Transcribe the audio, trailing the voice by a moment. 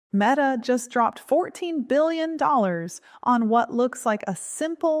Meta just dropped $14 billion on what looks like a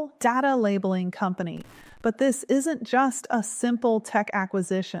simple data labeling company. But this isn't just a simple tech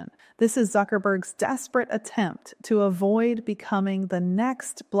acquisition. This is Zuckerberg's desperate attempt to avoid becoming the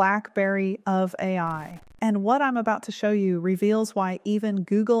next Blackberry of AI. And what I'm about to show you reveals why even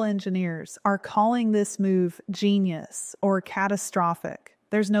Google engineers are calling this move genius or catastrophic.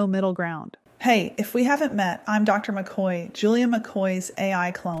 There's no middle ground. Hey, if we haven't met, I'm Dr. McCoy, 𝗬𝗲𝘀 AI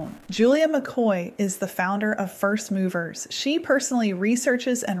clone. 𝗬𝗲𝘀 is the founder of First Movers. She personally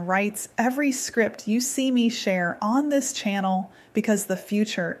researches and writes every script you see me share on this channel because the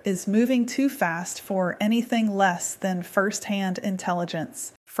future is moving too fast for anything less than first-hand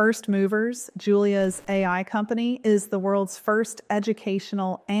intelligence. First Movers, Julia's AI company, is the world's first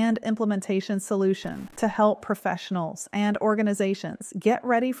educational and implementation solution to help professionals and organizations get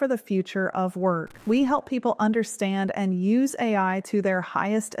ready for the future of work. We help people understand and use AI to their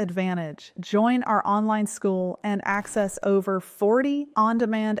highest advantage. Join our online school and access over 40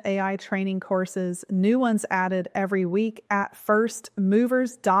 on-demand AI training courses, new ones added every week at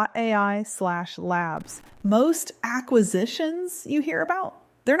firstmovers.ai/labs. Most acquisitions you hear about,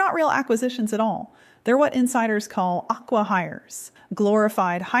 they're not real acquisitions at all. They're what insiders call Aqua-hires,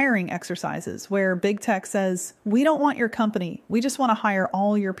 glorified hiring exercises where big tech says, we don't want your company, we just want to hire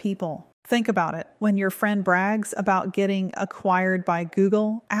all your people. Think about it. When your friend brags about getting acquired by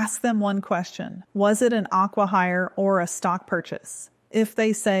Google, ask them one question. Was it an Aqua-hire or a stock purchase? If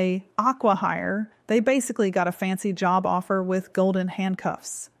they say Aqua-hire, they basically got a fancy job offer with golden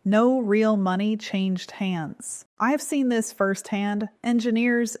handcuffs. No real money changed hands. I've seen this firsthand.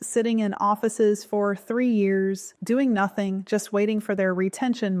 Engineers sitting in offices for 3 years, doing nothing, just waiting for their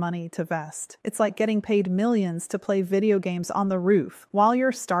retention money to vest. It's like getting paid millions to play video games on the roof while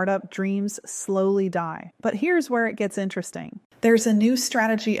your startup dreams slowly die. But here's where it gets interesting. There's a new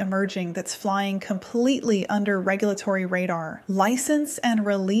strategy emerging that's flying completely under regulatory radar: license and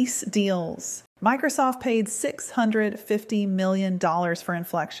release deals. Microsoft paid $650 million for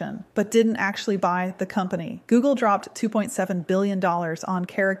Inflection, but didn't actually buy the company. Google dropped $2.7 billion on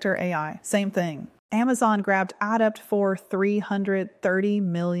Character AI. Same thing. Amazon grabbed Adept for $330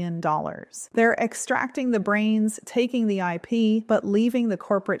 million. They're extracting the brains, taking the IP, but leaving the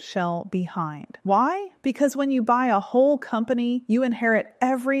corporate shell behind. Why? Because when you buy a whole company, you inherit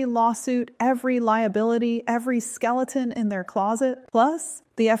every lawsuit, every liability, every skeleton in their closet. Plus,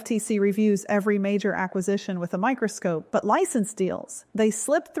 the FTC reviews every major acquisition with a microscope, but license deals, they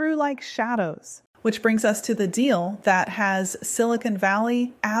slip through like shadows. Which brings us to the deal that has Silicon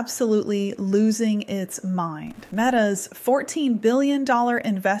Valley absolutely losing its mind. Meta's $14 billion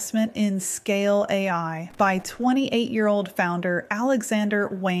investment in Scale AI by 28-year-old founder Alexander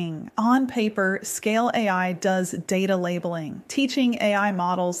Wang. On paper, Scale AI does data labeling, teaching AI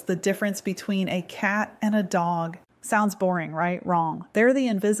models the difference between a cat and a dog. Sounds boring, right? Wrong. They're the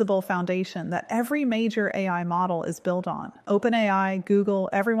invisible foundation that every major AI model is built on. OpenAI,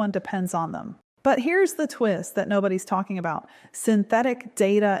 Google, everyone depends on them. But here's the twist that nobody's talking about. Synthetic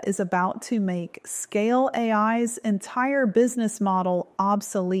data is about to make Scale AI's entire business model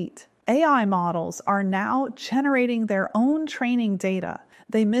obsolete. AI models are now generating their own training data.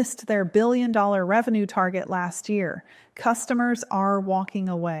 They missed their billion-dollar revenue target last year. Customers are walking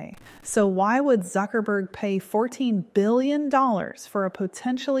away. So why would Zuckerberg pay $14 billion for a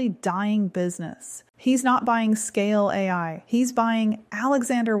potentially dying business? He's not buying Scale AI. He's buying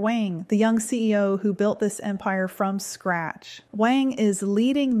Alexander Wang, the young CEO who built this empire from scratch. Wang is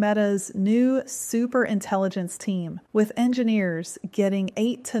leading Meta's new super intelligence team, with engineers getting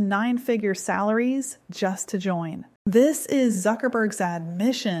 8 to 9-figure salaries just to join. This is Zuckerberg's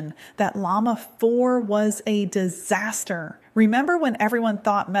admission that Llama 4 was a disaster. Remember when everyone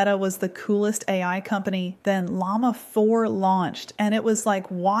thought Meta was the coolest AI company? Then Llama 4 launched, and it was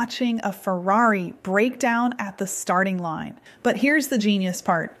like watching a Ferrari break down at the starting line. But here's the genius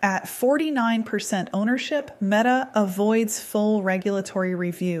part. At 49% ownership, Meta avoids full regulatory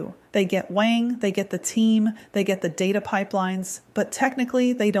review. They get Wang, they get the team, they get the data pipelines, but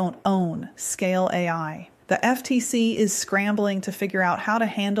technically they don't own Scale AI. The FTC is scrambling to figure out how to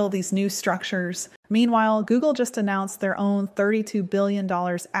handle these new structures. Meanwhile, Google just announced their own $32 billion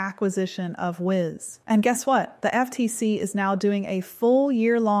acquisition of Wiz. And guess what? The FTC is now doing a full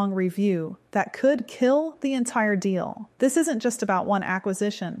year-long review that could kill the entire deal. This isn't just about one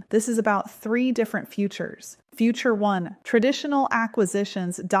acquisition. This is about 3 different futures. Future 1, traditional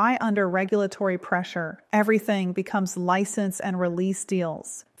acquisitions die under regulatory pressure. Everything becomes license and release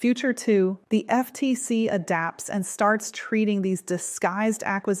deals. Future 2, the FTC adapts and starts treating these disguised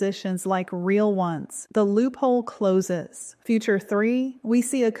acquisitions like real ones. months, the loophole closes. Future 3, we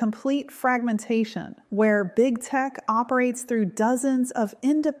see a complete fragmentation where big tech operates through dozens of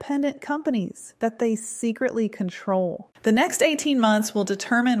independent companies that they secretly control. The next 18 months will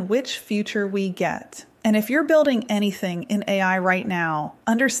determine which future we get. And if you're building anything in AI right now,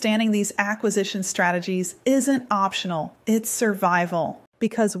 understanding these acquisition strategies isn't optional, it's survival.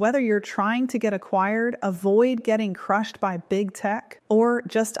 Because whether you're trying to get acquired, avoid getting crushed by big tech, or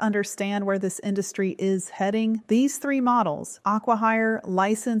just understand where this industry is heading, these 3 models, Aqua-hire,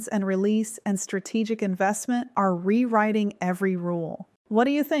 license and release, and strategic investment, are rewriting every rule. What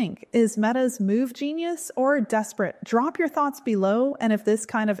do you think? Is Meta's move genius or desperate? Drop your thoughts below, and if this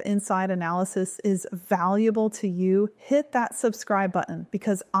kind of inside analysis is valuable to you, hit that subscribe button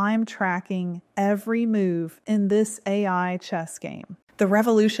because I'm tracking every move in this AI chess game. The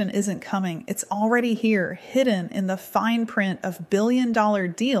revolution isn't coming. It's already here, hidden in the fine print of billion-dollar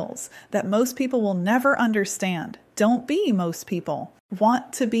deals that most people will never understand. Don't be most people.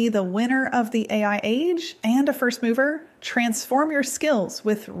 Want to be the winner of the AI age and a first mover? Transform your skills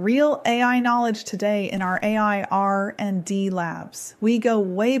with real AI knowledge today in our AI R&D labs. We go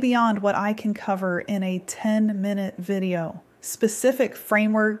way beyond what I can cover in a 10-minute video. Specific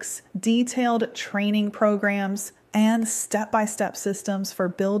frameworks, detailed training programs, and step-by-step systems for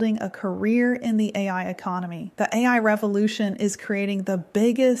building a career in the AI economy. The AI revolution is creating the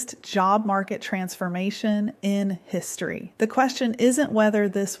biggest job market transformation in history. The question isn't whether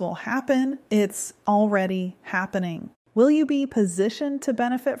this will happen, it's already happening. Will you be positioned to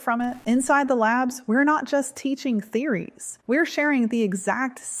benefit from it? Inside the labs, we're not just teaching theories. We're sharing the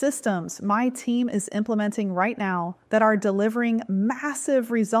exact systems my team is implementing right now that are delivering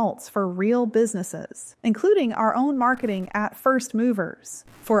massive results for real businesses, including our own marketing at First Movers.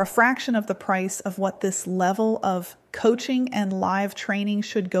 For a fraction of the price of what this level of coaching and live training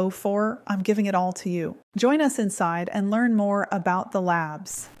should go for, I'm giving it all to you. Join us inside and learn more about the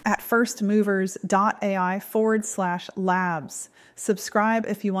labs at firstmovers.ai/labs. Subscribe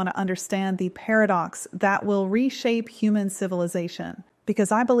if you want to understand the paradox that will reshape human civilization,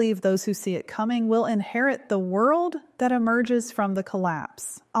 because I believe those who see it coming will inherit the world that emerges from the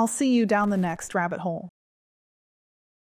collapse. I'll see you down the next rabbit hole.